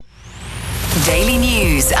Daily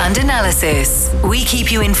news and analysis. We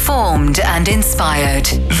keep you informed and inspired.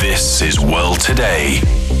 This is World Today.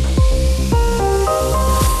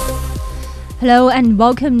 Hello and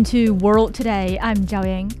welcome to World Today. I'm Zhao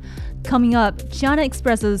Yang. Coming up, China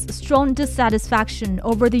expresses strong dissatisfaction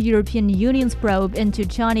over the European Union's probe into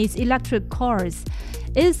Chinese electric cars.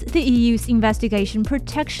 Is the EU's investigation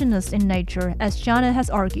protectionist in nature, as China has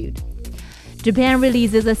argued? Japan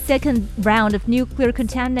releases a second round of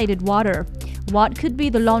nuclear-contaminated water. What could be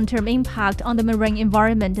the long-term impact on the marine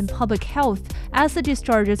environment and public health as the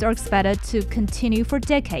discharges are expected to continue for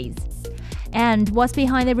decades? And what's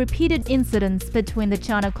behind the repeated incidents between the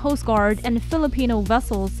China Coast Guard and Filipino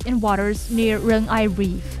vessels in waters near Ren'ai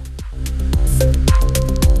reef?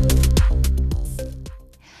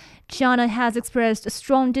 China has expressed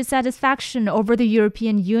strong dissatisfaction over the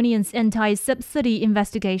European Union's anti-subsidy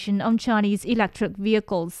investigation on Chinese electric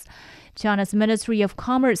vehicles. China's Ministry of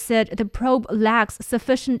Commerce said the probe lacks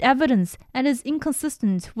sufficient evidence and is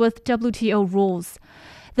inconsistent with WTO rules.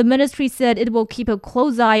 The ministry said it will keep a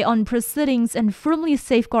close eye on proceedings and firmly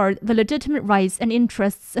safeguard the legitimate rights and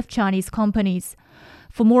interests of Chinese companies.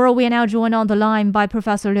 For more, we are now joined on the line by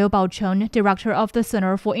Professor Liu Baocheng, Director of the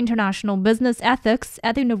Center for International Business Ethics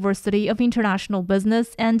at the University of International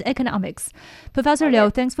Business and Economics. Professor Liu,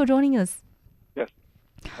 thanks for joining us. Yes,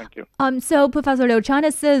 thank you. So, Professor Liu,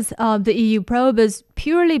 China says the EU probe is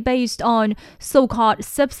purely based on so-called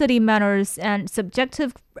subsidy matters and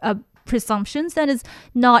subjective presumptions and is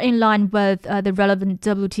not in line with the relevant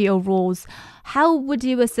WTO rules. How would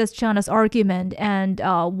you assess China's argument, and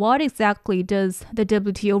what exactly does the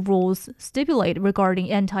WTO rules stipulate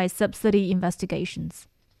regarding anti-subsidy investigations?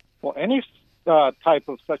 Well, any type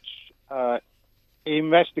of such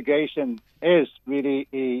investigation is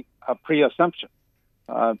really a pre-assumption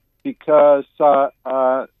because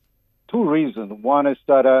two reasons. One is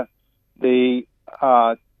that the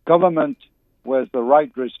government with the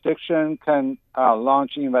right jurisdiction can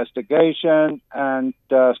launch investigation, and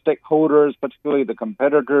stakeholders, particularly the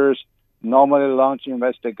competitors, normally launch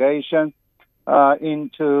investigation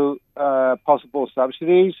into possible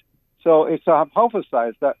subsidies. So it's a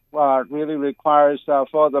hypothesis that really requires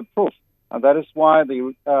further proof. And that is why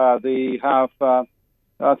they have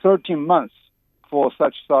 13 months for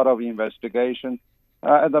such sort of investigation.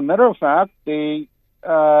 As a matter of fact,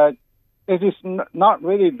 it is not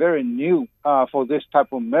really very new for this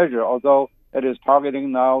type of measure, although it is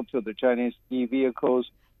targeting now to the Chinese EV vehicles.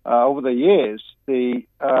 Over the years, the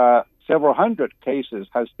several hundred cases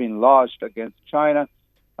has been lodged against China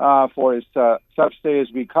for its subsidies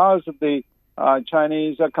because of the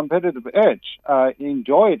Chinese competitive edge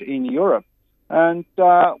enjoyed in Europe. And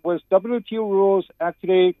with WTO rules,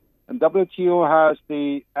 actually, WTO has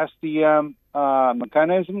the SDM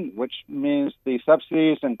mechanism, which means the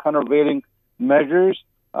subsidies and countervailing measures,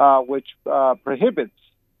 which prohibits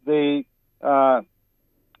the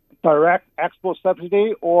direct export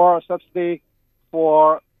subsidy or subsidy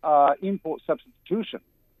for import substitution.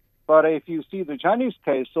 But if you see the Chinese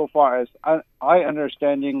case, so far as I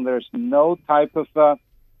understanding, there's no type of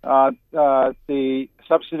the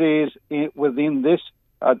subsidies within this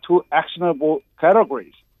two actionable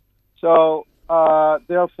categories. So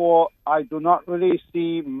therefore, I do not really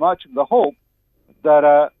see much of the hope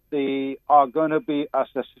that they are going to be a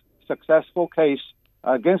successful case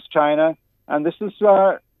against China. And this is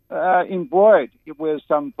embroidered with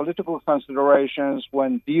some political considerations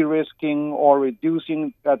when de-risking or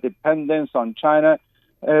reducing dependence on China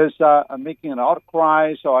is making an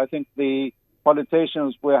outcry. So I think the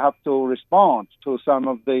politicians will have to respond to some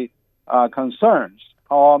of the concerns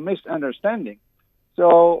or misunderstanding.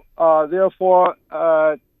 So therefore,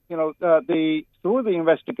 through the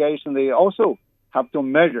investigation, they also have to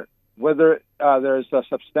measure whether there's a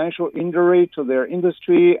substantial injury to their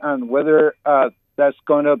industry and whether that's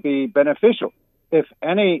going to be beneficial, if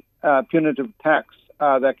any punitive tax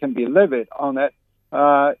that can be levied on it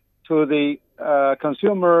to the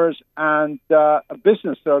consumers and a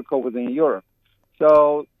business circle within Europe.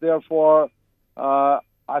 So therefore,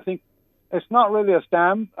 I think it's not really a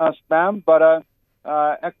spam, but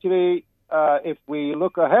actually, if we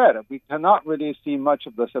look ahead, we cannot really see much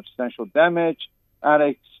of the substantial damage, and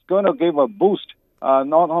it's going to give a boost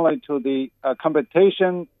not only to the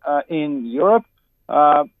competition in Europe,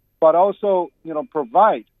 but also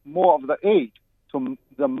provide more of the aid to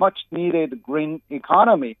the much-needed green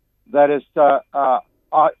economy that is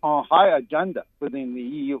on high agenda within the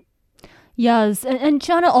EU. Yes, and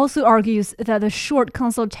China also argues that the short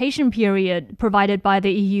consultation period provided by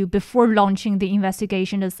the EU before launching the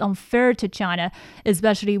investigation is unfair to China,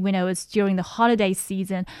 especially when it's during the holiday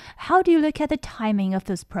season. How do you look at the timing of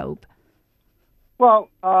this probe? Well,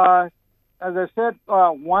 as I said,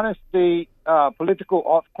 one is the political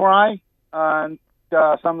outcry, and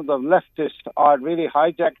some of the leftists are really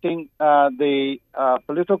hijacking the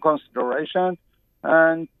political consideration.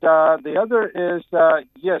 And the other is,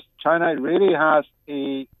 yes, China really has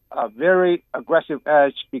a very aggressive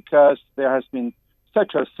edge because there has been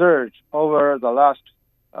such a surge over the last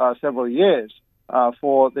several years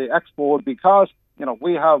for the export because,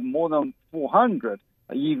 we have more than 400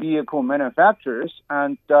 e-vehicle manufacturers,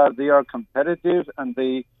 and they are competitive, and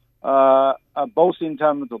they both in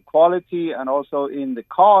terms of quality and also in the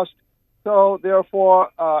cost. So therefore,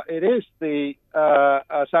 it is the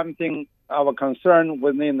something of a concern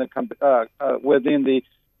within the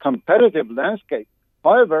competitive landscape.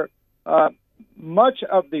 However, much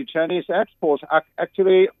of the Chinese exports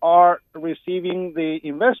actually are receiving the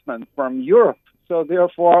investment from Europe. So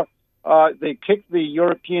therefore, they kick the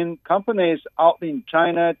European companies out in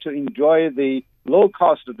China to enjoy the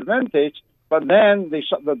low-cost advantage, but then they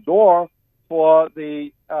shut the door for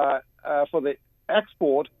the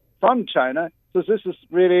export from China. So this is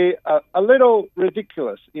really a little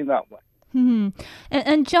ridiculous in that way. Mm-hmm.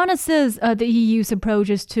 And China says the EU's approach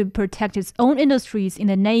is to protect its own industries in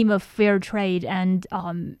the name of fair trade and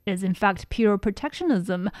is in fact pure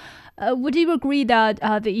protectionism. Would you agree that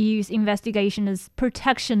the EU's investigation is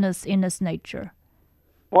protectionist in its nature?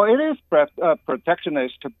 Well, it is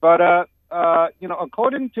protectionist, but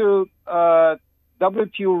according to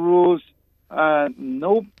WTO rules,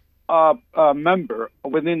 no member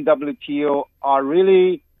within WTO are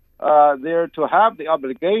really there to have the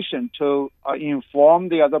obligation to inform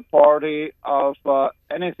the other party of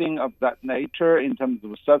anything of that nature in terms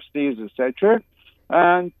of subsidies, etc.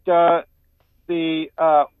 And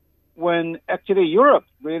when actually Europe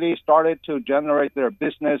really started to generate their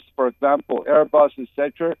business, for example, Airbus,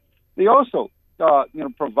 etc., they also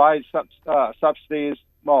provide subsidies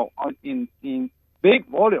in big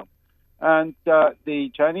volume. And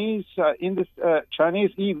the Chinese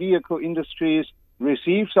e-vehicle industries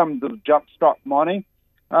receive some of the job stock money,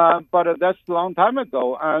 but that's a long time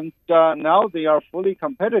ago, and now they are fully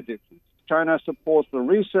competitive. China supports the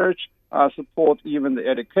research, supports even the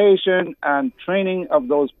education and training of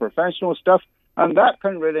those professional stuff, and that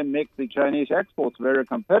can really make the Chinese exports very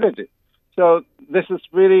competitive. So this is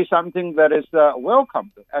really something that is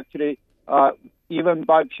welcomed, actually, even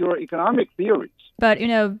by pure economic theories. But,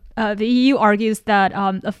 the EU argues that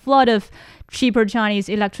a flood of cheaper Chinese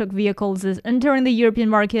electric vehicles is entering the European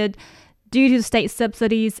market due to state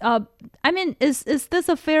subsidies. Is this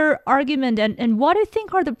a fair argument? And what do you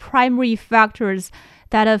think are the primary factors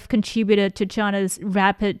that have contributed to China's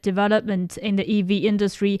rapid development in the EV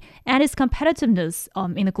industry and its competitiveness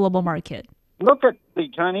in the global market? Look at the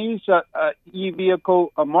Chinese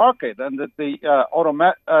e-vehicle market and the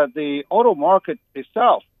auto market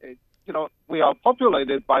itself. We are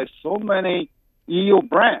populated by so many EU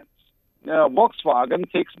brands.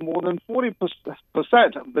 Volkswagen takes more than 40%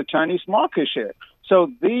 of the Chinese market share.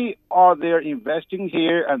 So they are there investing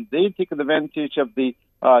here, and they take advantage of the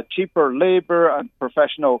cheaper labor and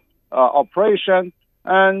professional operation.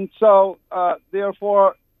 And so,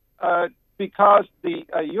 therefore, because the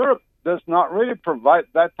Europe does not really provide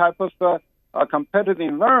that type of competitive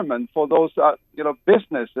environment for those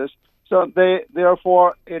businesses. So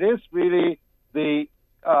therefore, it is really the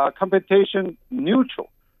competition neutral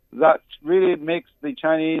that really makes the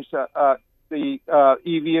Chinese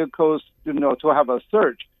e-vehicles to have a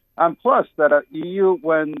surge. And plus that EU,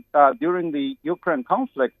 when during the Ukraine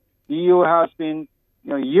conflict, EU has been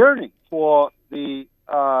yearning for the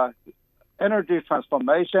energy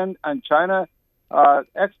transformation, and China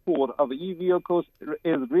export of e-vehicles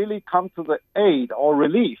is really come to the aid or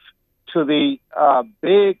relief to the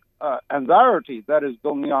big anxiety that is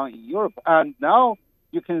going on in Europe. And now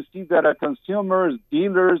you can see that consumers,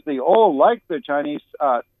 dealers, they all like the Chinese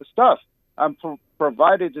stuff, and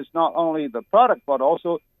provided it's not only the product but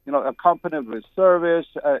also accompanied with service,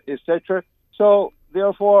 etc. So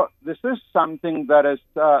therefore, this is something that is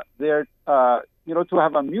there to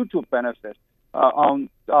have a mutual benefit on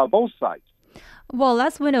both sides. Well,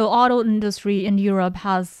 as we know, auto industry in Europe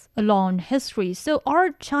has a long history. So are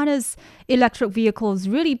China's electric vehicles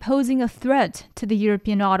really posing a threat to the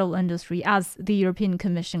European auto industry, as the European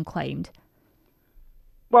Commission claimed?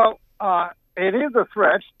 Well, it is a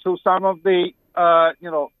threat to some of the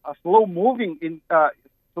slow-moving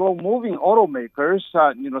automakers.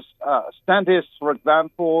 Stellantis, for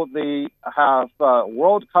example, they have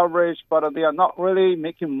world coverage, but they are not really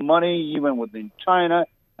making money even within China.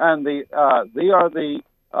 And they are the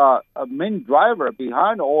main driver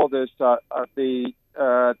behind all this, the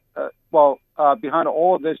behind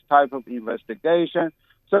all this type of investigation.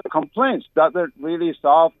 So complaints doesn't really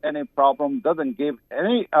solve any problem, doesn't give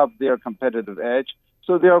any of their competitive edge.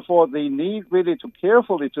 So therefore, they need really to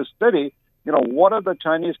carefully to study, what are the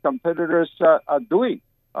Chinese competitors are doing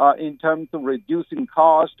in terms of reducing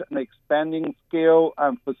cost and expanding scale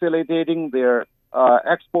and facilitating their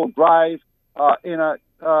export drive in a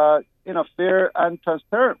fair and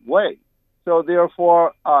transparent way. So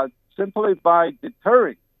therefore, simply by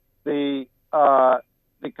deterring the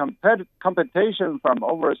competition from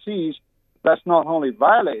overseas, that's not only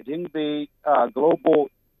violating the global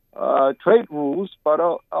trade rules, but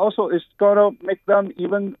also it's going to make them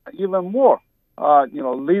even more,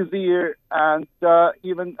 lazier and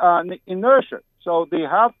even inertia. So they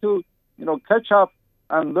have to, catch up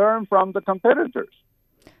and learn from the competitors.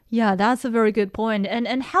 Yeah, that's a very good point.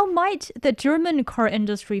 And how might the German car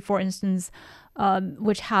industry, for instance,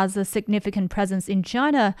 which has a significant presence in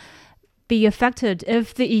China, be affected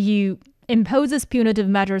if the EU imposes punitive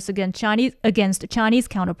measures against Chinese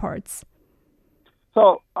counterparts?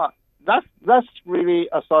 So that's really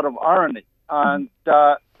a sort of irony. And,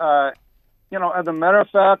 as a matter of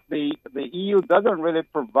fact, the EU doesn't really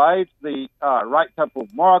provide the right type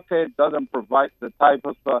of market, doesn't provide the type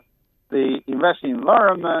of the investing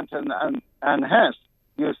environment, and hence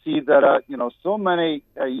you see that, so many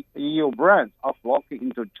EU brands are flocking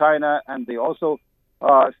into China, and they also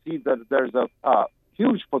see that there's a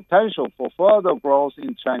huge potential for further growth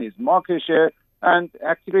in Chinese market share. And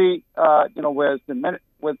actually, whereas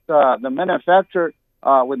with the manufacture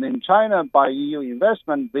within China by EU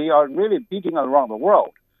investment, they are really beating around the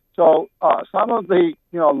world. So some of the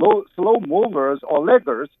slow movers or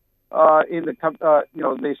laggers in the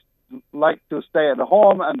they like to stay at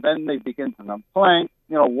home, and then they begin to complain.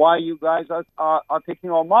 Why you guys are taking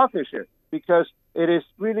our market share? Because it is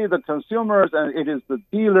really the consumers and it is the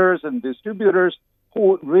dealers and distributors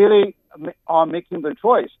who really are making the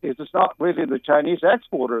choice. It is not really the Chinese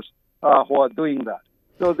exporters who are doing that.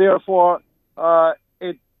 So therefore,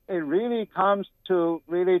 it really comes to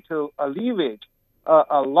alleviate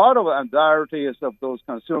a lot of anxieties of those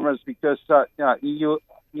consumers, because EU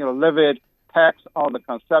levied tax on the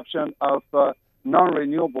consumption of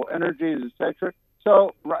non-renewable energies, etc.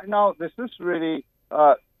 So right now, this is really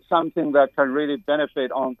something that can really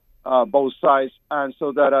benefit on both sides, and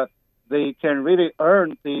so that they can really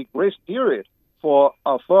earn the grace period for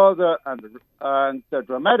a further and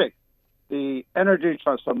dramatic the energy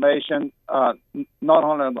transformation, not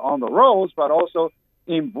only on the roads, but also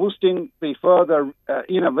in boosting the further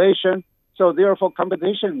innovation. So therefore,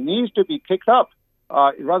 competition needs to be kicked up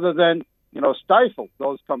rather than stifle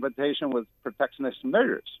those competition with protectionist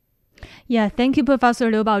measures. Yeah, thank you, Professor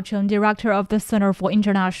Liu Baocheng, Director of the Center for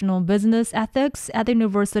International Business Ethics at the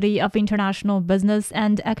University of International Business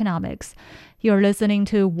and Economics. You're listening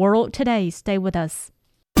to World Today. Stay with us.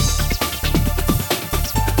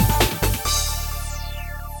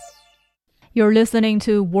 You're listening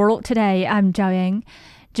to World Today. I'm Zhao Yang.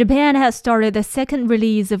 Japan has started the second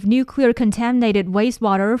release of nuclear-contaminated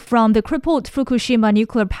wastewater from the crippled Fukushima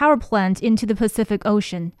nuclear power plant into the Pacific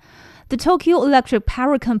Ocean. The Tokyo Electric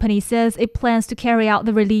Power Company says it plans to carry out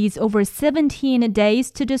the release over 17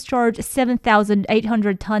 days to discharge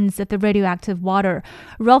 7,800 tons of the radioactive water,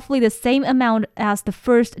 roughly the same amount as the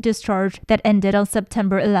first discharge that ended on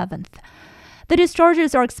September 11th. The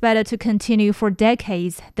discharges are expected to continue for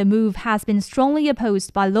decades. The move has been strongly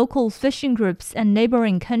opposed by local fishing groups and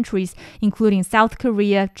neighboring countries, including South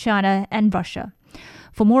Korea, China, and Russia.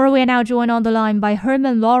 For more, we are now joined on the line by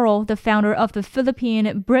Herman Laurel, the founder of the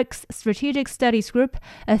Philippine BRICS Strategic Studies Group,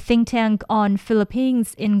 a think tank on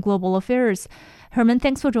Philippines in global affairs. Herman,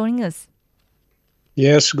 thanks for joining us.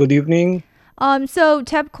 Yes, good evening. So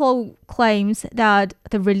TEPCO claims that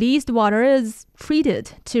the released water is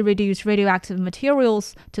treated to reduce radioactive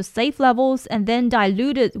materials to safe levels and then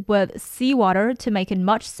diluted with seawater to make it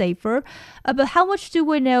much safer. But how much do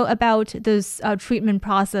we know about this treatment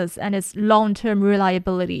process and its long-term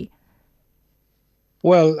reliability?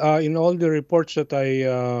 Well, in all the reports that I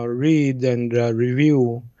read and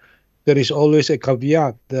review, there is always a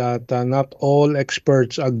caveat that not all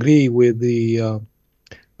experts agree with the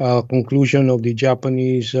conclusion of the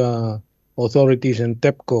Japanese authorities and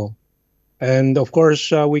TEPCO. And of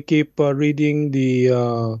course, we keep reading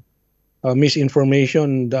the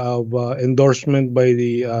misinformation of endorsement by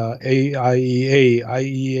the IAEA,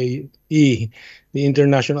 the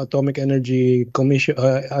International Atomic Energy Commission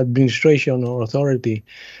Administration or Authority,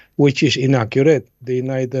 which is inaccurate. They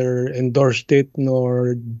neither endorsed it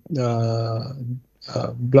nor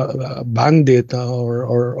banned it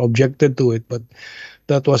or objected to it, but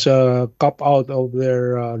that was a cop out of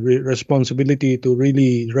their responsibility to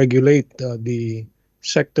really regulate the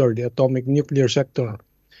sector, the atomic nuclear sector.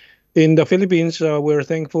 In the Philippines, we're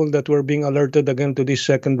thankful that we're being alerted again to this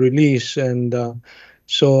second release, and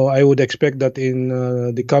so I would expect that in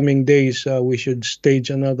the coming days we should stage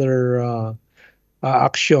another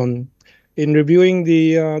action. In reviewing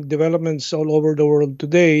the developments all over the world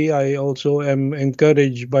today, I also am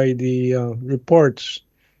encouraged by the reports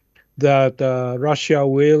that Russia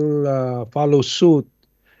will follow suit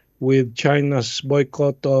with China's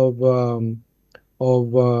boycott of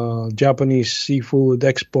Japanese seafood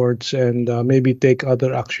exports and maybe take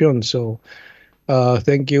other actions. So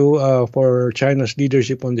thank you for China's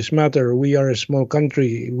leadership on this matter. We are a small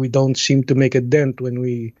country. We don't seem to make a dent when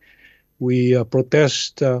we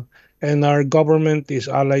protest, and our government is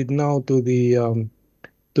allied now to the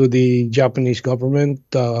Japanese government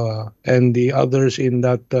and the others in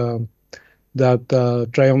that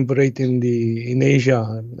triumvirate in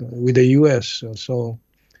Asia with the U.S.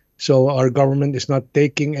 So our government is not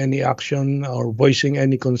taking any action or voicing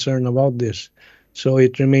any concern about this. So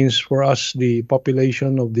it remains for us, the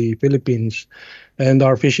population of the Philippines, and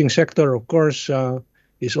our fishing sector, of course,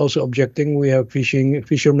 is also objecting. We have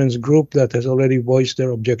fishermen's group that has already voiced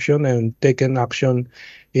their objection and taken action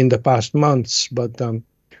in the past months, but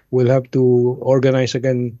we'll have to organize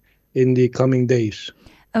again in the coming days.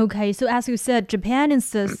 Okay, so as you said, Japan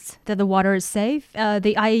insists that the water is safe.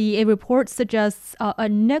 The IAEA report suggests a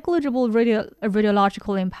negligible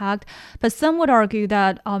radiological impact, but some would argue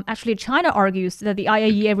that actually China argues that the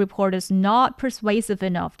IAEA report is not persuasive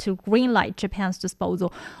enough to greenlight Japan's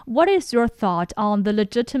disposal. What is your thought on the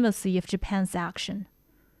legitimacy of Japan's action?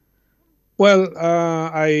 Well,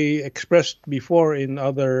 I expressed before in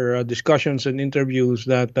other discussions and interviews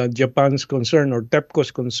that Japan's concern or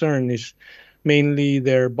TEPCO's concern is mainly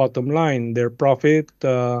their bottom line, their profit,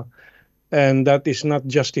 and that is not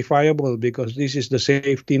justifiable because this is the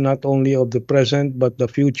safety not only of the present but the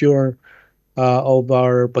future of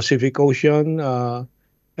our Pacific Ocean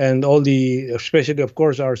and all especially of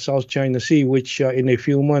course our South China Sea, which in a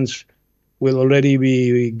few months will already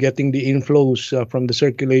be getting the inflows from the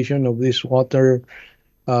circulation of this water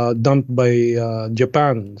dumped by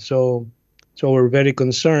Japan. So we're very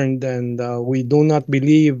concerned, and we do not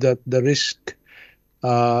believe that the risk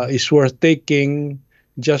is worth taking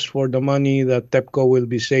just for the money that TEPCO will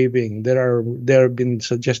be saving. There have been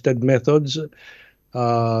suggested methods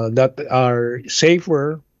that are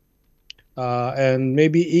safer and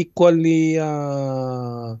maybe equally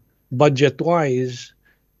budget-wise,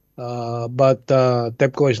 but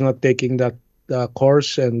TEPCO is not taking that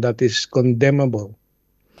course, and that is condemnable.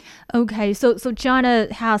 Okay, so China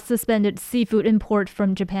has suspended seafood import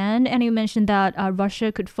from Japan, and you mentioned that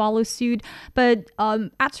Russia could follow suit. But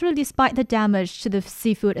actually, despite the damage to the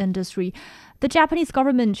seafood industry, the Japanese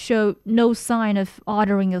government showed no sign of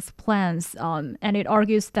altering its plans, and it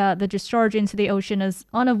argues that the discharge into the ocean is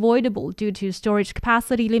unavoidable due to storage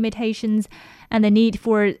capacity limitations and the need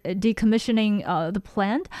for decommissioning the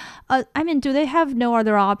plant. Do they have no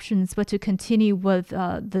other options but to continue with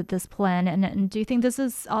this plan? And do you think this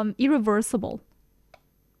is irreversible?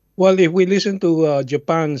 Well, if we listen to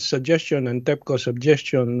Japan's suggestion and TEPCO's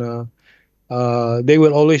suggestion, they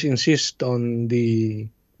will always insist on the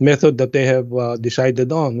method that they have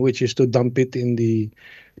decided on, which is to dump it in the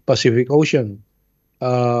Pacific Ocean,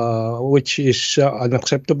 which is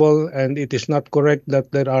unacceptable, and it is not correct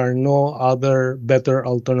that there are no other better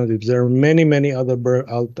alternatives. There are many, many other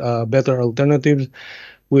better alternatives,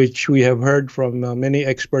 which we have heard from many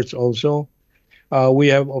experts also. We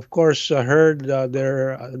have, of course, heard the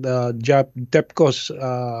TEPCO's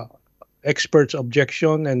experts'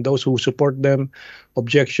 objection and those who support them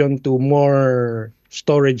objection to more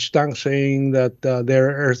storage tanks, saying that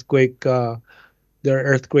they're earthquake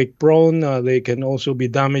prone. They can also be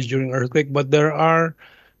damaged during earthquake. But there are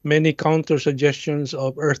many counter suggestions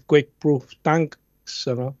of earthquake-proof tanks,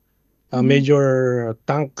 major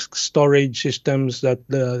tank storage systems that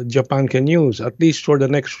Japan can use, at least for the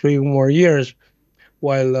next few more years,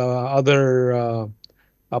 while other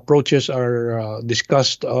approaches are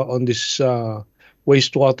discussed on this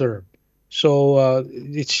wastewater. So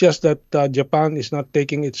it's just that Japan is not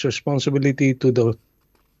taking its responsibility to the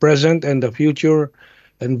present and the future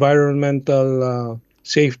environmental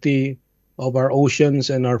safety of our oceans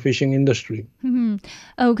and our fishing industry. Mm-hmm.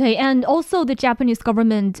 Okay, and also the Japanese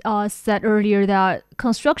government said earlier that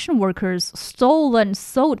construction workers stole and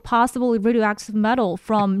sold possibly radioactive metal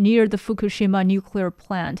from near the Fukushima nuclear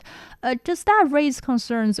plant. Does that raise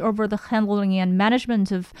concerns over the handling and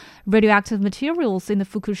management of radioactive materials in the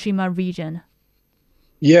Fukushima region?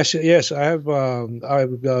 Yes, I've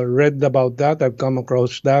read about that. I've come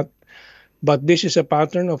across that. But this is a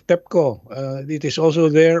pattern of TEPCO. It is also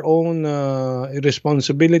their own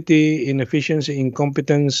irresponsibility, inefficiency,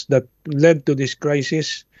 incompetence that led to this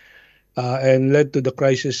crisis and led to the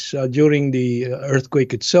crisis during the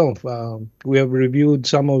earthquake itself. We have reviewed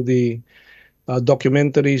some of the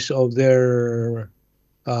documentaries of their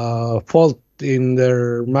fault in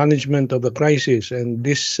their management of the crisis, and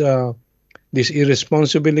this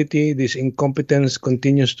irresponsibility, this incompetence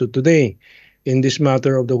continues to today in this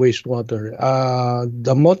matter of the wastewater.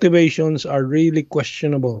 The motivations are really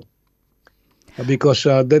questionable because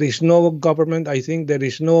there is no government. I think there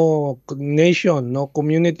is no nation, no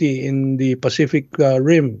community in the Pacific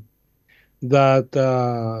Rim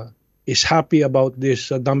that is happy about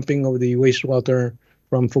this dumping of the wastewater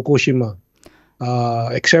from Fukushima.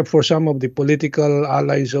 Except for some of the political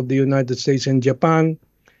allies of the United States and Japan,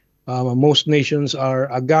 most nations are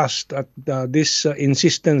aghast at this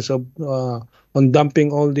insistence of on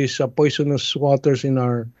dumping all these poisonous waters in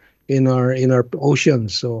our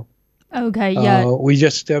oceans. So Okay, yeah. we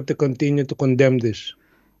just have to continue to condemn this.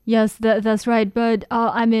 Yes, that's right. But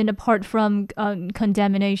I mean, apart from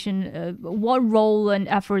contamination, what role and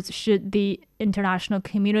efforts should the international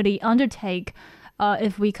community undertake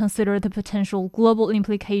if we consider the potential global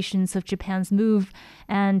implications of Japan's move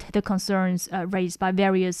and the concerns raised by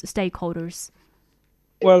various stakeholders?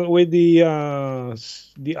 Well, with the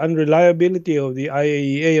unreliability of the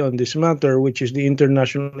IAEA on this matter, which is the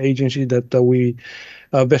international agency that we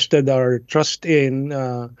vested our trust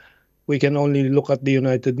in, we can only look at the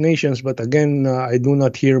United Nations. But again, I do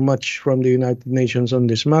not hear much from the United Nations on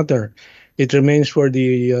this matter. It remains for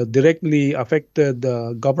the directly affected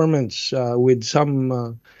governments with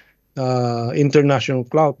some international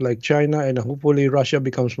clout like China, and hopefully Russia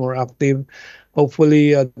becomes more active.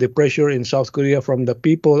 Hopefully, the pressure in South Korea from the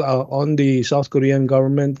people on the South Korean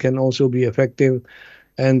government can also be effective,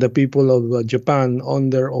 and the people of Japan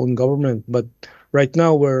on their own government. But right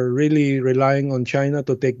now, we're really relying on China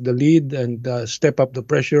to take the lead and step up the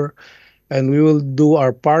pressure, and we will do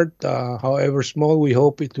our part, however small. We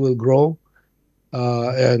hope it will grow.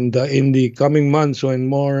 And in the coming months, when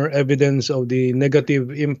more evidence of the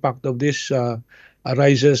negative impact of this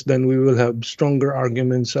arises, then we will have stronger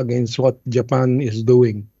arguments against what Japan is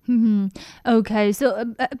doing. Okay, so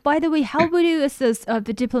by the way, how would you assess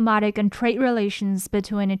the diplomatic and trade relations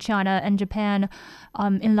between China and Japan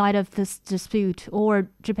in light of this dispute, or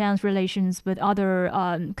Japan's relations with other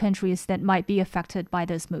countries that might be affected by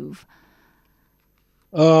this move?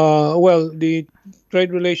 Well, the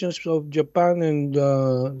trade relations of Japan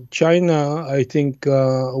and China, I think,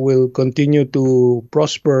 will continue to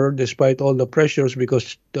prosper despite all the pressures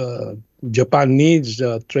because Japan needs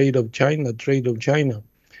trade of China.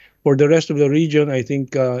 For the rest of the region, I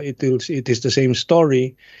think it is the same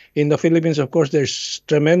story. In the Philippines, of course, there's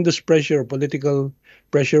tremendous pressure, political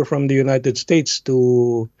pressure from the United States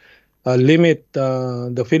to limit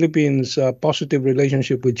the Philippines' positive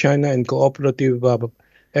relationship with China and cooperative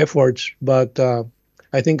efforts. But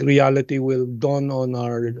I think reality will dawn on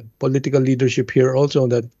our political leadership here also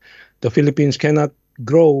that the Philippines cannot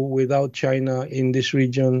grow without China in this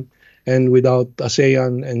region and without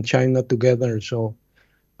ASEAN and China together. So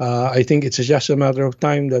I think it's just a matter of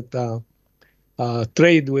time that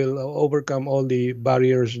trade will overcome all the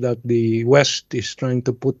barriers that the West is trying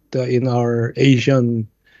to put in our Asian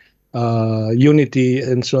unity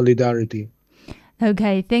and solidarity.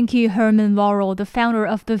 Okay, thank you, Herman Laurel, the founder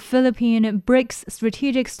of the Philippine BRICS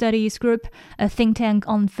Strategic Studies Group, a think tank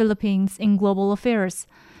on Philippines in global affairs.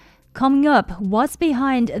 Coming up, what's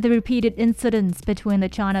behind the repeated incidents between the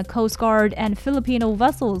China Coast Guard and Filipino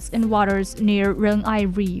vessels in waters near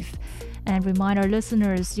Ren'ai Reef? And remind our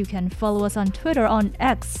listeners you can follow us on Twitter on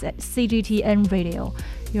X at CGTN Radio.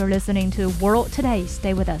 You're listening to World Today.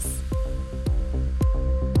 Stay with us.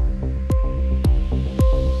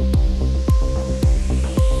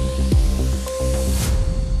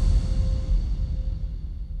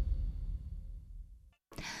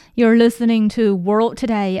 You're listening to World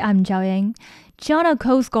Today. I'm Zhao Yang. China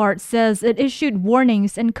Coast Guard says it issued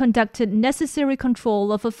warnings and conducted necessary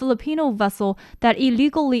control of a Filipino vessel that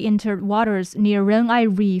illegally entered waters near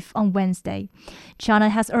Ren'ai Reef on Wednesday. China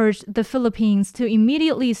has urged the Philippines to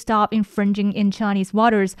immediately stop infringing in Chinese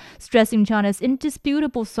waters, stressing China's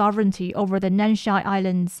indisputable sovereignty over the Nanshai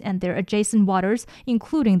Islands and their adjacent waters,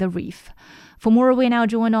 including the reef. For more, we're now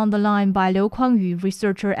joined on the line by Liu Kuangyu,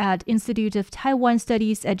 researcher at Institute of Taiwan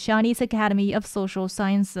Studies at Chinese Academy of Social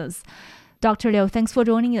Sciences. Dr. Liu, thanks for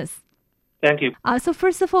joining us. Thank you. So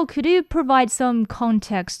first of all, could you provide some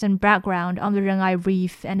context and background on the Ren'ai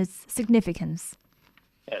Reef and its significance?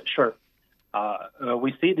 Sure.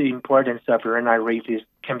 We see the importance of Ren'ai Reef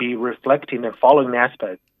can be reflected in the following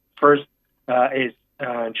aspects. First is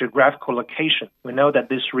geographical location. We know that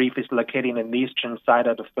this reef is located in the eastern side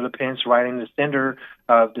of the Philippines, right in the center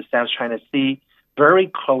of the South China Sea,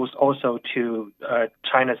 very close also to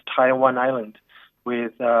China's Taiwan Island,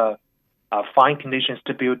 with fine conditions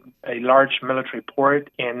to build a large military port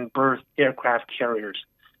and berth aircraft carriers.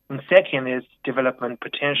 And second is development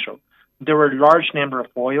potential. There are a large number of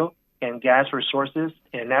oil and gas resources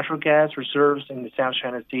and natural gas reserves in the South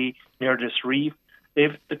China Sea near this reef.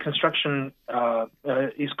 If the construction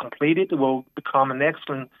is completed, it will become an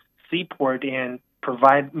excellent seaport and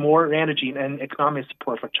provide more energy and economic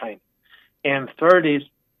support for China. And third is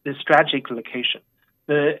the strategic location.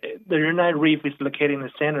 The Ren'ai Reef is located in the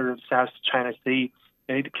center of South China Sea.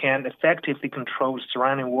 It can effectively control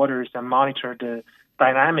surrounding waters and monitor the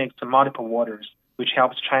dynamics of multiple waters, which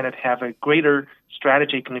helps China to have a greater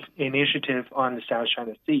strategic initiative on the South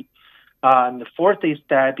China Sea. And the fourth is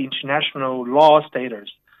that the international law status.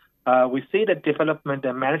 We see that development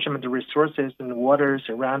and management of resources and waters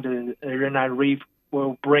around the Ren'ai Reef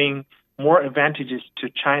will bring more advantages to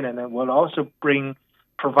China, and it will also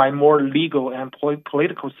provide more legal and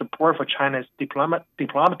political support for China's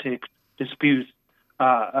diplomatic disputes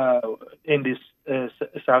in this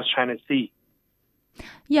South China Sea.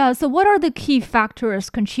 Yeah, so what are the key factors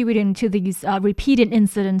contributing to these repeated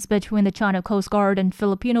incidents between the China Coast Guard and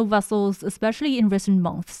Filipino vessels, especially in recent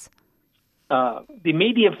months? The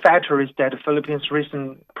immediate factor is that the Philippines'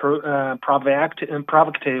 recent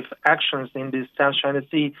provocative actions in the South China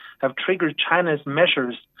Sea have triggered China's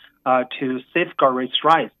measures to safeguard its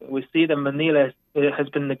rights. We see that Manila has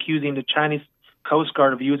been accusing the Chinese Coast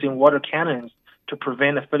Guard of using water cannons to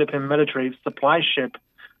prevent a Philippine military supply ship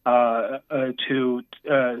to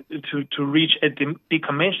reach a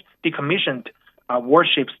decommissioned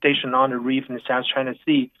warship station on the reef in the South China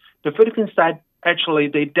Sea. The Philippine side actually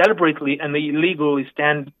they deliberately and they illegally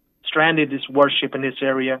stranded this warship in this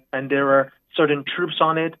area, and there are certain troops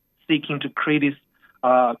on it seeking to create this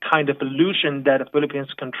kind of illusion that the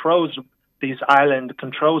Philippines controls this island,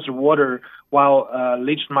 controls the water, while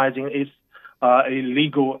legitimizing its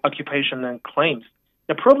illegal occupation and claims.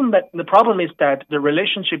 The problem is that the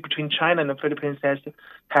relationship between China and the Philippines has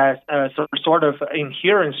sort of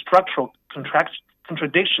inherent structural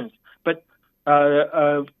contradictions. But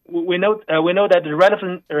we know that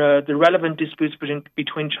the relevant disputes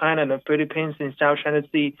between China and the Philippines in South China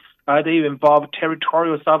Sea they involve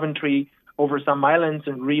territorial sovereignty over some islands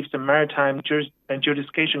and reefs and maritime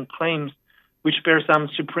jurisdiction claims, which bear some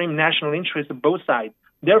supreme national interest of both sides.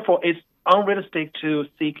 Therefore, it's unrealistic to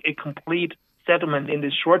seek a complete settlement in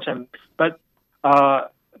the short term. But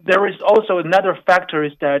there is also another factor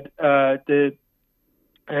is that there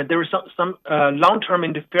is some long-term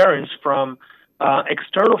interference from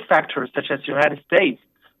external factors such as the United States.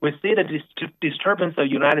 We see that this disturbance of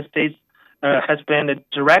the United States has been a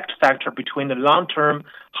direct factor between the long-term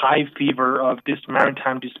high fever of this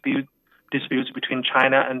maritime disputes between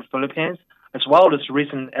China and the Philippines, as well as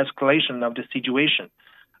recent escalation of the situation.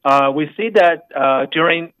 We see that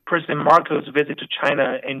during President Marcos' visit to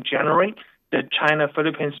China in January, the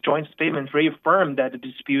China-Philippines joint statement reaffirmed that the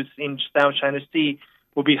disputes in South China Sea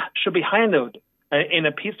should be handled in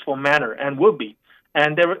a peaceful manner, and will be.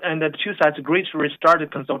 And the two sides agreed to restart the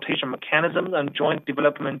consultation mechanism and joint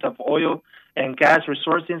development of oil and gas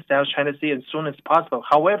resources in South China Sea as soon as possible.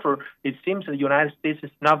 However, it seems the United States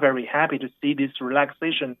is not very happy to see this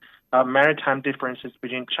relaxation of maritime differences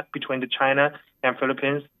between the China and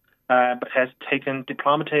Philippines, but has taken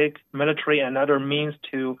diplomatic, military, and other means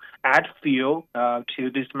to add fuel to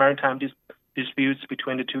these maritime disputes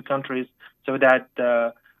between the two countries, so that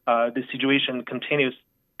the situation continues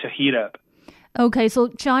to heat up. Okay, so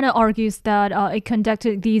China argues that it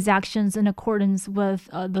conducted these actions in accordance with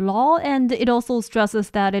the law, and it also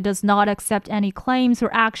stresses that it does not accept any claims or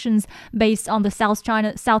actions based on the South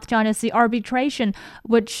China Sea arbitration,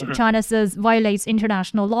 which China says violates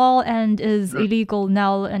international law and is illegal,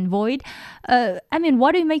 null and void.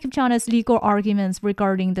 What do you make of China's legal arguments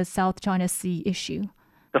regarding the South China Sea issue?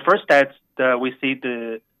 The first that we see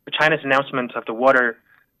the China's announcement of the water.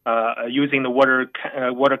 Using the water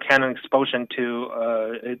cannon explosion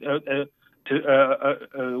the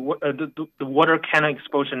water cannon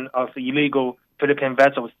explosion of illegal Philippine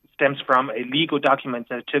vessels stems from a legal document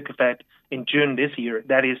that took effect in June this year.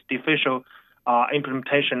 That is the official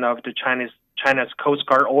implementation of the China's Coast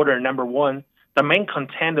Guard Order Number 1. The main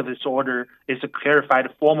content of this order is to clarify the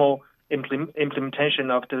formal implementation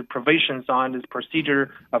of the provisions on the procedure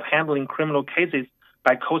of handling criminal cases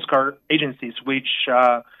by Coast Guard agencies, which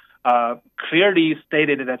clearly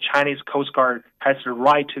stated that the Chinese Coast Guard has the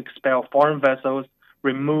right to expel foreign vessels,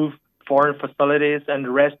 remove foreign facilities, and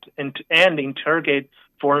arrest and interrogate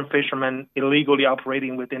foreign fishermen illegally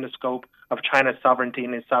operating within the scope of China's sovereignty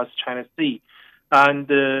in the South China Sea.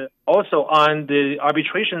 And also on the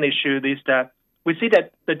arbitration issue is that we see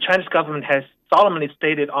that the Chinese government has solemnly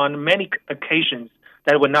stated on many occasions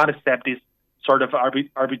that it would not accept this sort of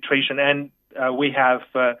arbitration. And we have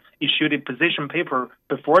issued a position paper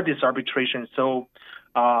before this arbitration. So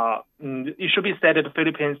it should be said that the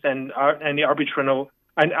Philippines and the arbitral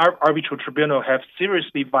tribunal have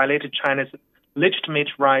seriously violated China's legitimate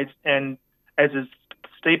rights, and as a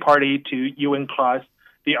state party to UN clause,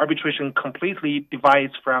 the arbitration completely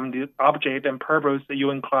divides from the object and purpose of the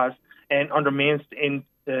UN clause and undermines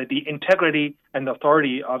the integrity and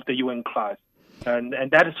authority of the UN clause. And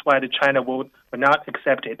that is why China will not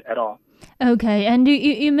accept it at all. Okay, and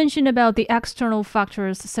you mentioned about the external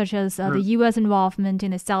factors such as the U.S. involvement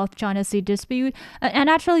in the South China Sea dispute. And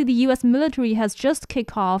actually, the U.S. military has just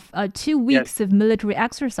kicked off 2 weeks of military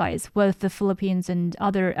exercise with the Philippines and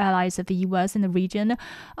other allies of the U.S. in the region.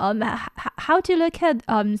 How do you look at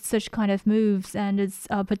such kind of moves and its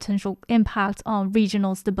potential impact on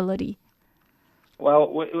regional stability?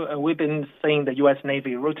 Well, we've been seeing the U.S.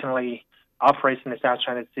 Navy routinely operates in the South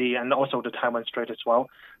China Sea and also the Taiwan Strait as well,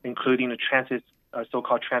 including the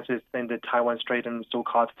so-called transits in the Taiwan Strait and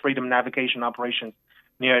so-called freedom navigation operations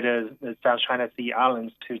near the South China Sea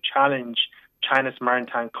islands to challenge China's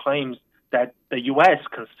maritime claims that the U.S.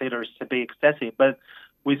 considers to be excessive. But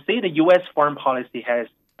we see the U.S. foreign policy has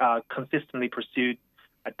consistently pursued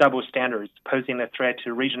double standards, posing a threat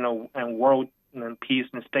to regional and world peace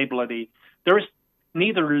and stability. There is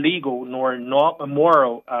neither legal nor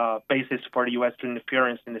moral basis for the U.S.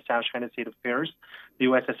 interference in the South China Sea affairs. The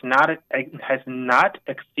U.S. has not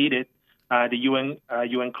exceeded the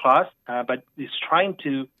UN clause, but is trying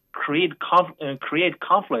to create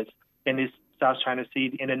conflicts in this South China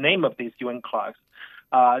Sea in the name of this UN clause.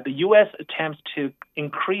 The U.S. attempts to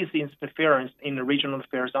increase interference in the regional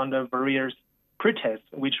affairs under various pretexts,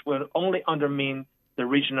 which will only undermine the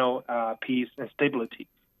regional peace and stability.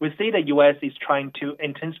 We see the U.S. is trying to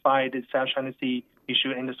intensify the South China Sea issue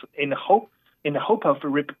in the hope of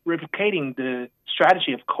replicating the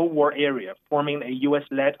strategy of Cold War era, forming a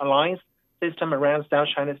U.S.-led alliance system around South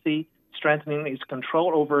China Sea, strengthening its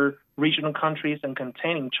control over regional countries and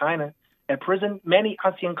containing China. At present, many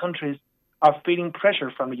ASEAN countries are feeling pressure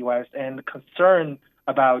from the U.S. and concerned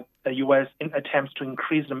about the U.S. attempts to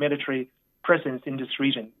increase the military presence in this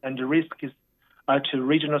region, and the risk is to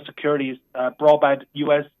regional security brought by the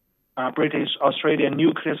U.S., British, Australian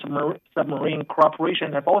nuclear submarine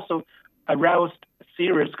cooperation have also aroused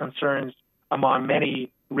serious concerns among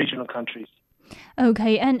many regional countries.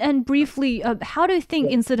 Okay, and briefly, how do you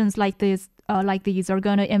think incidents like these are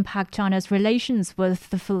going to impact China's relations with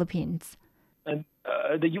the Philippines?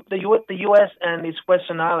 The U.S. and its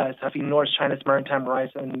Western allies have ignored China's maritime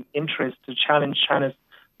rights and interests to challenge China's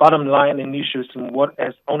bottom line in issues in what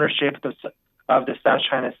as ownership of the South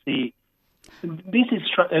China Sea. This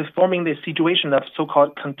is forming the situation of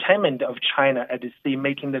so-called containment of China at the sea,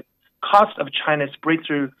 making the cost of China's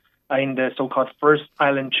breakthrough in the so-called first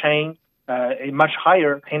island chain much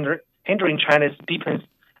higher, hindering China's deepened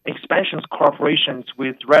expansion cooperations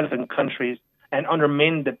with relevant countries and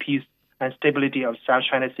undermine the peace and stability of South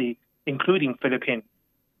China Sea, including Philippines.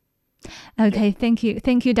 Okay, thank you.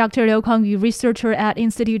 Thank you, Dr. Liu Kangyu, researcher at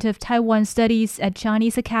Institute of Taiwan Studies at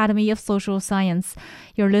Chinese Academy of Social Science.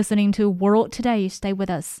 You're listening to World Today. Stay with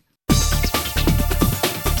us.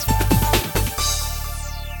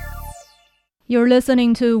 You're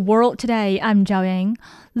listening to World Today. I'm Zhao Yang.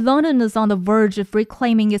 London is on the verge of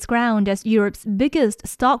reclaiming its ground as Europe's biggest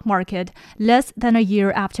stock market, less than a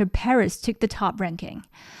year after Paris took the top ranking.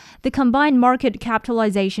 The combined market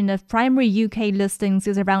capitalization of primary UK listings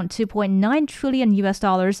is around $2.9 trillion,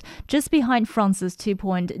 just behind France's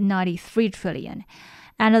 $2.93 trillion.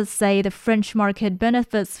 Analysts say the French market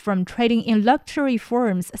benefits from trading in luxury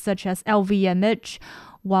firms such as LVMH,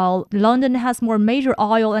 while London has more major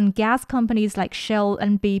oil and gas companies like Shell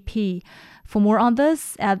and BP. For more on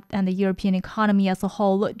this and the European economy as a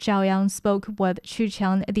whole, Zhao Yang spoke with Chu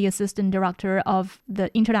Qiang, the Assistant Director of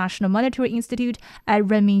the International Monetary Institute at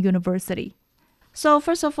Renmin University. So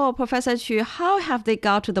first of all, Professor Chu, how have they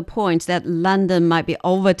got to the point that London might be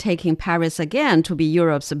overtaking Paris again to be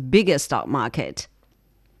Europe's biggest stock market?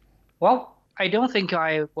 Well, I don't think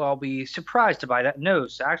I will be surprised by that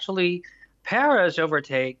news. Actually, Paris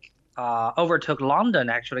overtake overtook London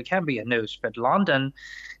actually can be a news, but London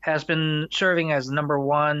has been serving as number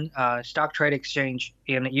one stock trade exchange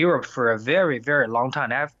in Europe for a very, very long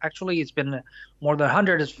time. Actually, it's been more than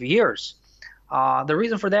hundreds of years. The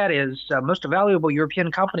reason for that is most valuable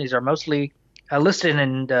European companies are mostly listed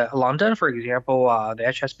in London, for example, the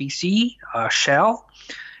HSBC, Shell,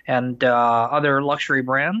 and other luxury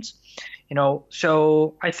brands.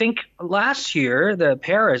 So I think last year the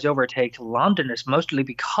Paris overtake London is mostly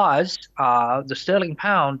because the sterling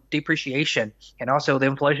pound depreciation and also the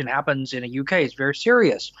inflation happens in the UK is very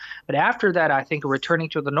serious. But after that, I think returning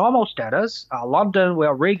to the normal status, London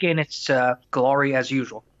will regain its glory as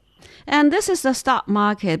usual. And this is the stock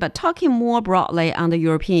market, but talking more broadly on the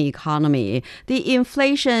European economy, the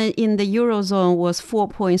inflation in the Eurozone was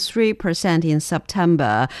 4.3% in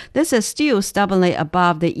September. This is still stubbornly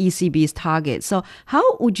above the ECB's target. So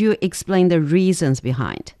how would you explain the reasons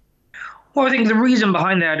behind? Well, I think the reason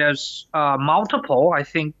behind that is multiple. I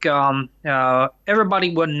think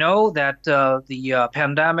everybody would know that the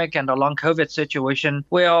pandemic and the long COVID situation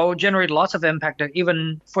will generate lots of impact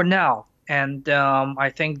even for now. And I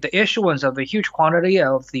think the issuance of a huge quantity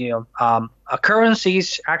of the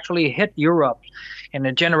currencies actually hit Europe, and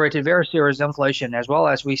it generated very serious inflation, as well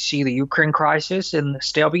as we see the Ukraine crisis and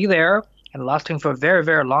still be there and lasting for a very,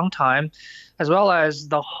 very long time, as well as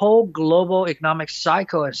the whole global economic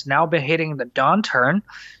cycle has now been hitting the downturn,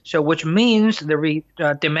 so which means the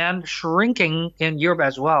demand shrinking in Europe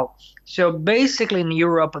as well. So basically in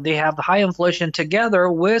Europe, they have the high inflation together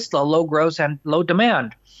with the low growth and low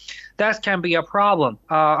demand. That can be a problem.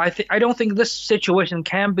 I don't think this situation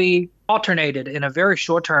can be alternated in a very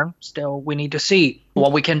short term. Still, we need to see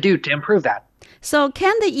what we can do to improve that. So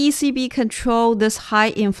can the ECB control this high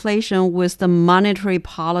inflation with the monetary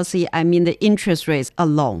policy, the interest rates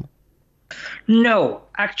alone? No.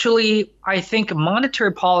 Actually, I think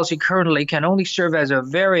monetary policy currently can only serve as a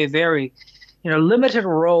very, very limited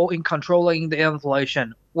role in controlling the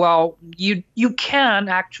inflation. Well, you can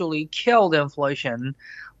actually kill the inflation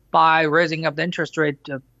by raising up the interest rate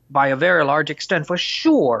by a very large extent, for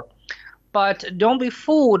sure. But don't be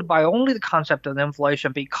fooled by only the concept of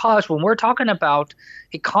inflation, because when we're talking about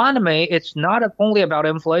economy, it's not only about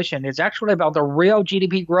inflation. It's actually about the real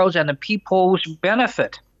GDP growth and the people's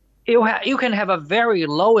benefit. You can have a very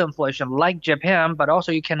low inflation like Japan, but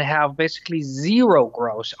also you can have basically zero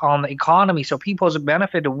growth on the economy, so people's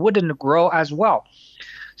benefit wouldn't grow as well.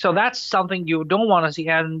 So that's something you don't want to see.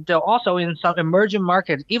 And also in some emerging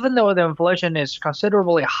markets, even though the inflation is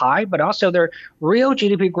considerably high, but also their real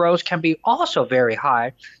GDP growth can be also very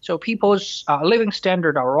high. So people's living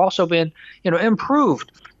standard are also being,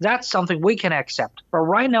 improved. That's something we can accept. But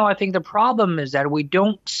right now, I think the problem is that we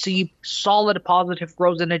don't see solid positive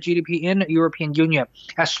growth in the GDP in the European Union,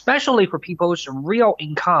 especially for people's real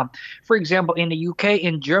income. For example, in the UK,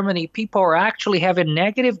 in Germany, people are actually having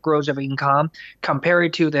negative growth of income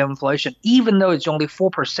compared to the inflation, even though it's only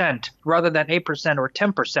 4% rather than 8% or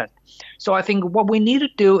 10%. So I think what we need to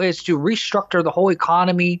do is to restructure the whole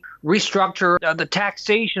economy, restructure the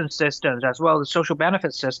taxation systems as well as the social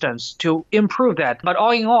benefit systems to improve that. But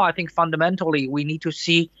all in all, I think fundamentally we need to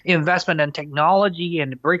see investment in technology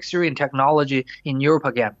and breakthrough in technology in Europe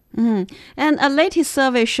again. Mm-hmm. And a latest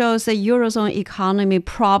survey shows the Eurozone economy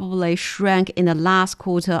probably shrank in the last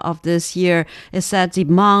quarter of this year. It said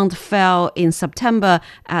demand fell in September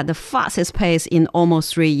at the fastest pace in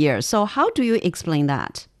almost 3 years. So how do you explain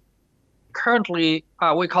that? Currently,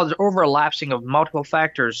 we call it overlapping of multiple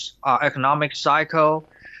factors, economic cycle,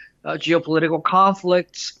 geopolitical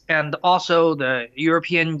conflicts, and also the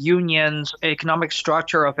European Union's economic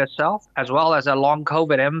structure of itself, as well as a long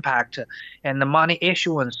COVID impact and the money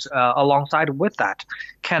issuance alongside with that,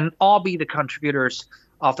 can all be the contributors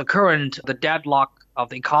of the deadlock of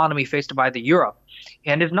the economy faced by the Europe.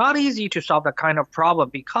 And it's not easy to solve that kind of problem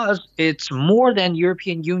because it's more than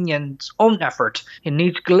European Union's own effort. It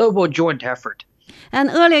needs global joint effort. And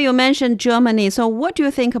earlier you mentioned Germany. So what do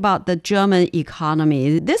you think about the German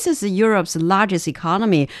economy? This is Europe's largest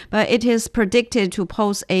economy, but it is predicted to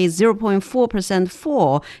post a 0.4%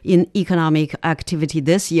 fall in economic activity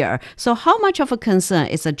this year. So how much of a concern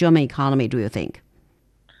is the German economy, do you think?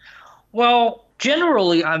 Well,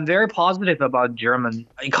 generally, I'm very positive about German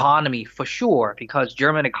economy for sure, because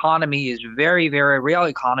German economy is very, very real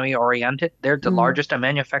economy oriented. They're the largest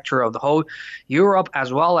manufacturer of the whole Europe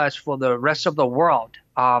as well as for the rest of the world.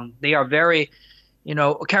 They are very,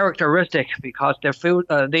 characteristic because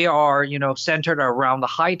they are, centered around the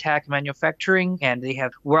high-tech manufacturing, and they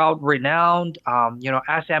have world-renowned,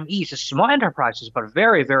 SMEs, small enterprises, but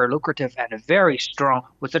very, very lucrative and very strong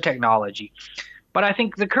with the technology. But I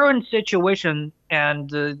think the current situation and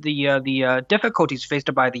the difficulties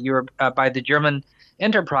faced by the German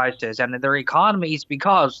enterprises and their economies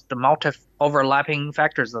because the multi overlapping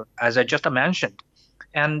factors, as I just mentioned.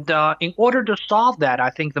 And in order to solve that, I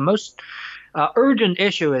think the most urgent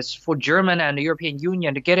issue is for Germany and the European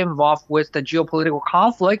Union to get involved with the geopolitical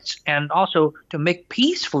conflicts and also to make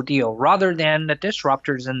peaceful deal rather than the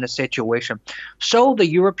disruptors in the situation. So the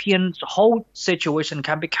European whole situation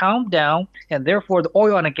can be calmed down, and therefore the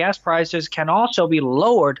oil and the gas prices can also be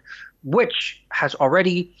lowered, which has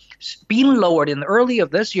already been lowered in the early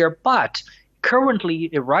of this year, but currently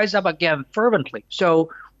it rises up again fervently.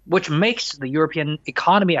 So which makes the European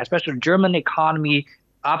economy, especially the German economy,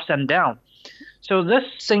 ups and down. So these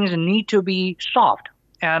things need to be solved.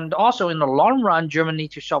 And also in the long run, Germany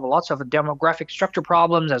needs to solve lots of demographic structure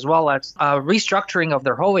problems as well as restructuring of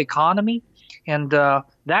their whole economy. And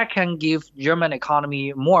that can give German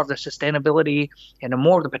economy more of the sustainability and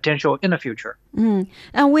more of the potential in the future.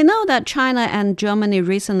 And we know that China and Germany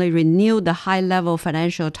recently renewed the high-level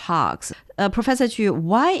financial talks. Professor Chu,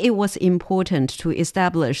 why it was important to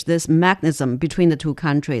establish this mechanism between the two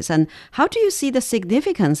countries, and how do you see the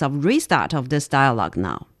significance of restart of this dialogue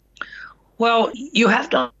now? Well, you have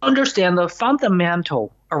to understand the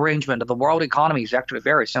fundamental arrangement of the world economy is actually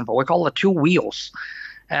very simple. We call it two wheels.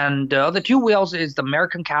 And the two wheels is the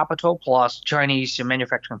American capital plus Chinese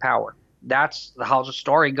manufacturing power. That's how the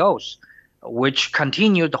story goes, which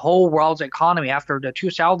continued the whole world's economy after the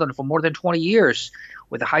 2000 for more than 20 years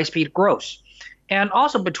with a high-speed growth. And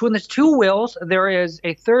also between these two wheels, there is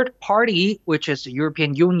a third party, which is the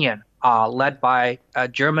European Union, led by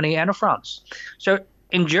Germany and France. So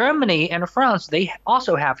in Germany and France, they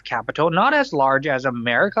also have capital, not as large as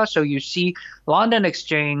America. So you see London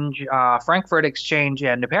Exchange, Frankfurt Exchange,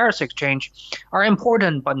 and the Paris Exchange are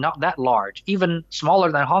important, but not that large, even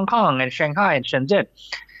smaller than Hong Kong and Shanghai and Shenzhen.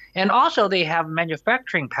 And also they have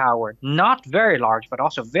manufacturing power, not very large, but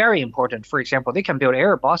also very important. For example, they can build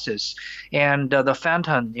Airbuses and the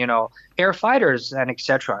Phantom, air fighters and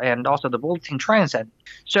etc. And also the bulletin trains. And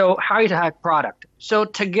so high-tech product. So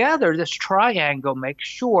together, this triangle makes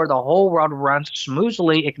sure the whole world runs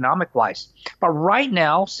smoothly economic-wise. But right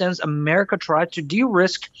now, since America tries to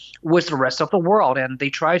de-risk with the rest of the world, and they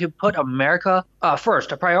try to put America first,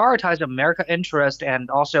 to prioritize American interest and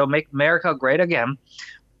also make America great again,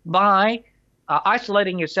 by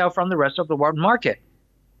isolating itself from the rest of the world market.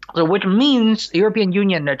 So which means the European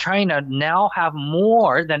Union and China now have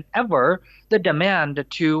more than ever the demand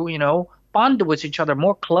to, bond with each other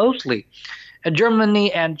more closely.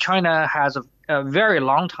 Germany and China has a very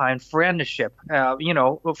long time friendship,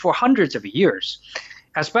 for hundreds of years.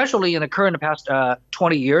 Especially in the past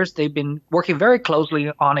 20 years, they've been working very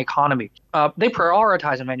closely on economy. They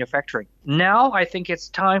prioritize manufacturing. Now, I think it's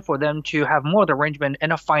time for them to have more of the arrangement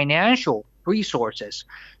and financial resources,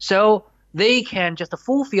 so they can just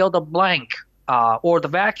fulfill the blank or the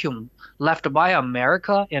vacuum left by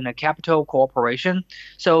America in a capital cooperation.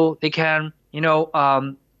 So they can,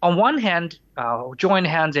 on one hand, join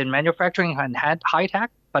hands in manufacturing and high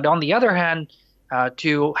tech, but on the other hand,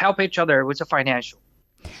 to help each other with the financial.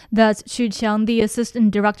 That's Xu Qiang, the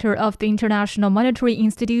Assistant Director of the International Monetary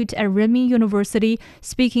Institute at Renmin University,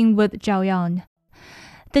 speaking with Zhao Yang.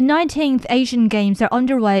 The 19th Asian Games are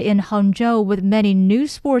underway in Hangzhou, with many new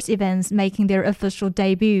sports events making their official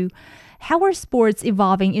debut. How are sports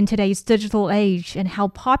evolving in today's digital age, and how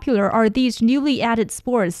popular are these newly added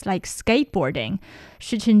sports like skateboarding?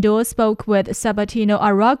 Shi Chenduo spoke with Sabatino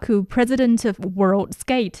Araku, president of World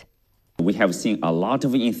Skate. We have seen a lot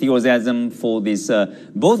of enthusiasm for this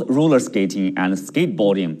both roller skating and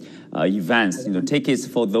skateboarding events. Tickets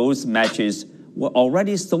for those matches were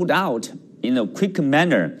already sold out in a quick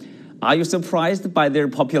manner. Are you surprised by their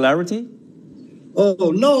popularity?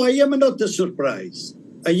 Oh, no, I am not surprised.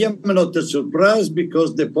 I am not surprised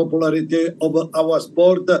because the popularity of our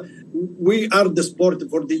sport, we are the sport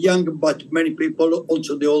for the young, but many people,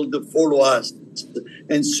 also the old, follow us.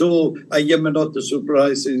 And so I am not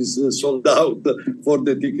surprised it's sold out for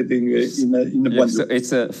the ticketing in the yes,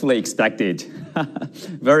 it's fully expected.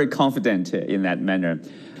 Very confident in that manner.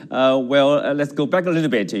 Let's go back a little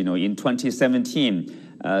bit. In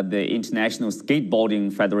 2017, the International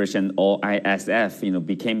Skateboarding Federation, or ISF,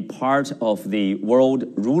 became part of the World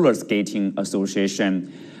Roller Skating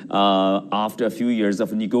Association after a few years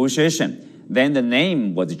of negotiation. Then the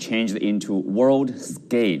name was changed into World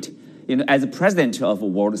Skate. As president of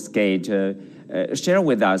World Skate, share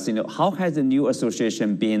with us, how has the new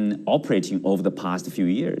association been operating over the past few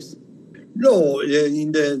years? No,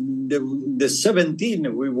 in the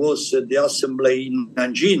 17, we was the assembly in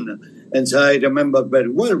Nanjing. And so I remember very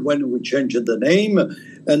well when we changed the name,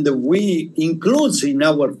 and we includes in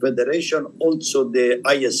our federation also the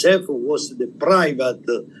ISF, was the private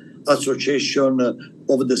association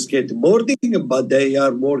of the skateboarding, but they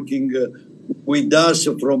are working with us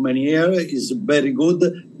from many years. Is very good.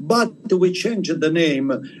 But we changed the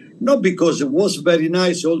name, not because it was very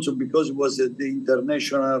nice, also because it was the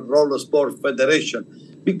International Roller Sport Federation,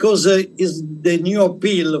 because it's the new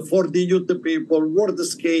appeal for the youth people. World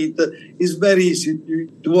skate is very easy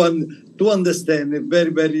to understand.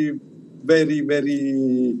 Very, very, very,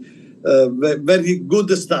 very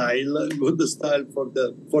good style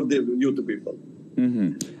for the youth people.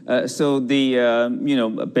 Mm-hmm. So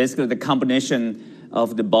the basically the combination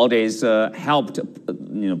of the bodies helped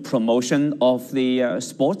promotion of the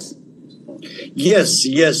sports.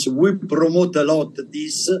 Yes, we promote a lot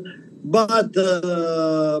this, but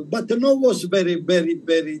no, was very, very,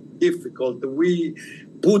 very difficult. We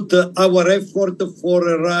put our effort for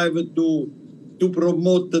arrive to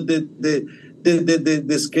promote the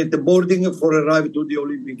skateboarding, for arrive to the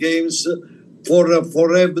Olympic Games, for have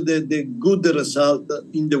the good result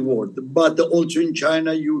in the world. But also in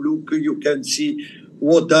China, you can see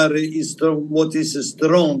what is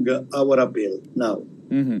strong our appeal now.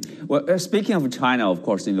 Mm-hmm. Well, speaking of China, of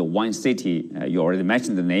course, one city, you already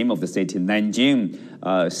mentioned the name of the city, Nanjing,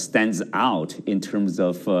 stands out in terms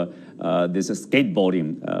of this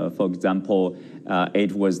skateboarding. For example,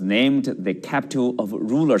 it was named the capital of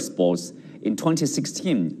roller sports in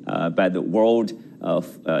 2016 by the World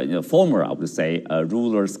former, I would say,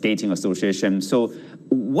 Roller Skating Association. So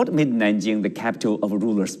what made Nanjing the capital of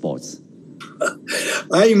roller sports?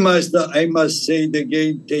 I must say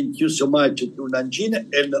again, thank you so much to Nanjing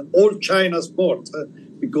and all China sports,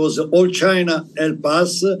 because all China help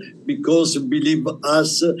us, because believe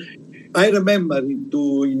us. I remember in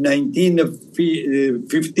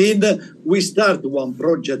 1915, we start one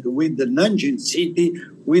project with the Nanjing city.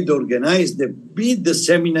 We organized the big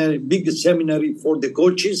seminary for the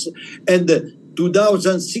coaches, and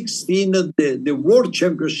 2016 the World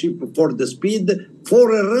Championship for the speed, for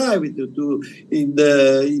arrived to in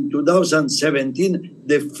 2017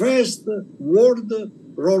 the first World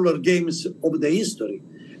Roller Games of the history.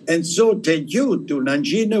 And so thank you to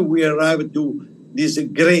Nanjing, we arrived to this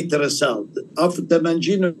great result. After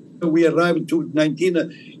Nanjing, we arrived to 19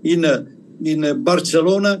 in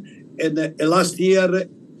Barcelona, and last year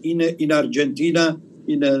in Argentina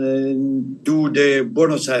to the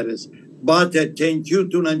Buenos Aires. But thank you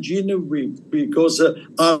to Nanjing because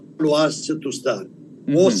allowed us to start.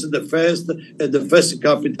 Mm-hmm. Was the first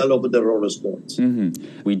capital of the roller sports. Mm-hmm.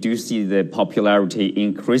 We do see the popularity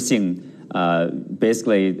increasing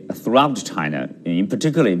basically throughout China, in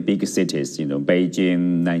particular in big cities,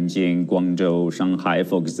 Beijing, Nanjing, Guangzhou, Shanghai,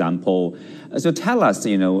 for example. So tell us,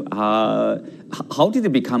 how did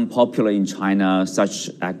it become popular in China,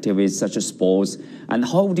 such activities, such sports, and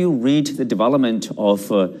how do you read the development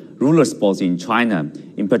of roller sports in China,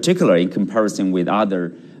 in particular in comparison with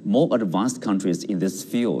other more advanced countries in this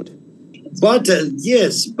field? But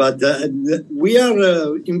yes, we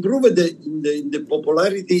are improved in the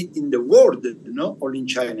popularity in the world, not only in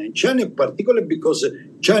China. In China, particularly because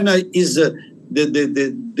China is the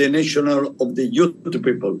nation of the youth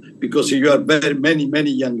people, because you have very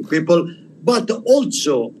many young people. But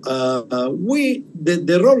also,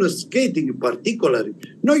 the roller skating particularly,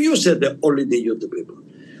 not used only the youth people.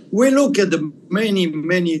 We look at the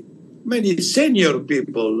many senior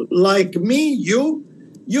people like me, you,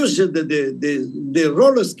 use the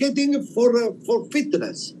roller skating for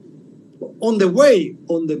fitness, on the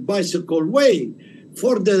bicycle way,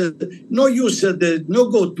 for the no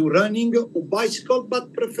go to running or bicycle,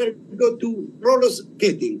 but prefer go to roller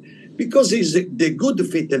skating, because it's the good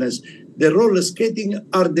fitness. The roller skating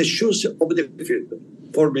are the shoes of the future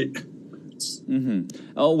for me. Mm-hmm.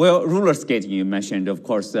 Well, roller skating you mentioned, of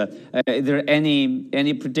course. Is there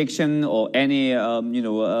any prediction or any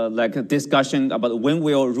like a discussion about when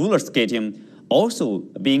will roller skating also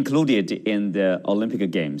be included in the Olympic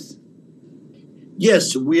Games?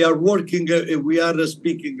 Yes, we are working. We are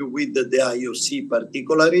speaking with the IOC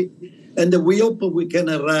particularly, and we hope we can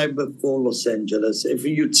arrive for Los Angeles. If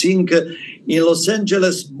you think in Los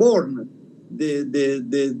Angeles, born the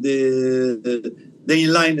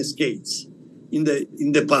inline skates. In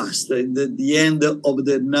the past, in the end of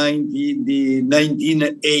the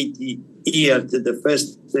 1980 years, the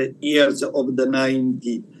first years of the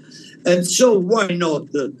 90s, and so why not?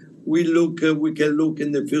 We can look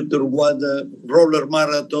in the future what roller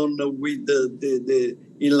marathon with the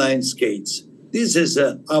inline skates. This is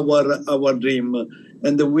our dream.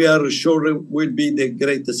 and we are sure it will be the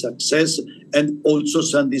great success. And also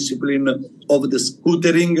some discipline of the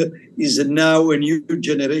scootering is now a new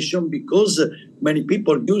generation, because many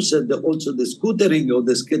people use also the scootering or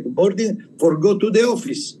the skateboarding for go to the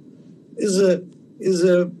office.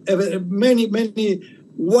 Many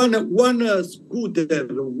one scooter,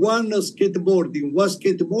 one skateboarding, one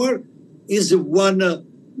skateboard is one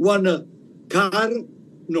car.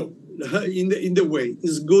 No, in the way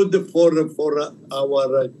is good for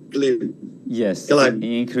our climate. Yes,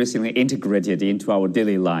 increasingly integrated into our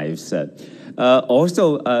daily lives.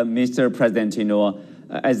 Also, Mr. President,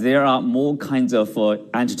 as there are more kinds of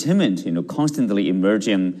entertainment, constantly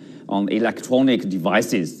emerging on electronic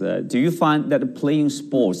devices, do you find that playing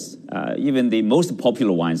sports, even the most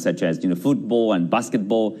popular ones such as football and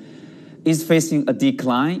basketball, is facing a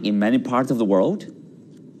decline in many parts of the world?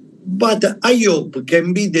 But I hope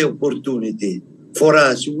can be the opportunity for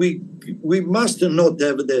us. We must not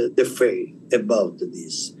have the fear about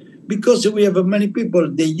this, because we have many people,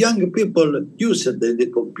 the young people use the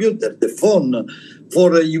computer, the phone,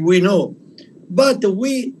 but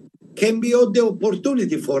we can be the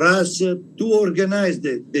opportunity for us to organize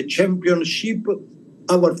the championship,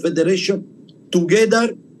 our federation,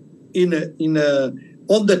 together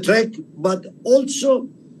on the track, but also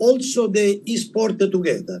the e-sport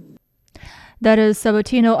together. That is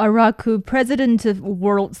Sabatino Araku, president of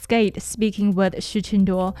World Skate, speaking with Xu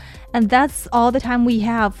Qinduo. And that's all the time we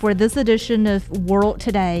have for this edition of World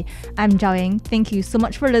Today. I'm Zhao Ying. Thank you so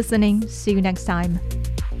much for listening. See you next time.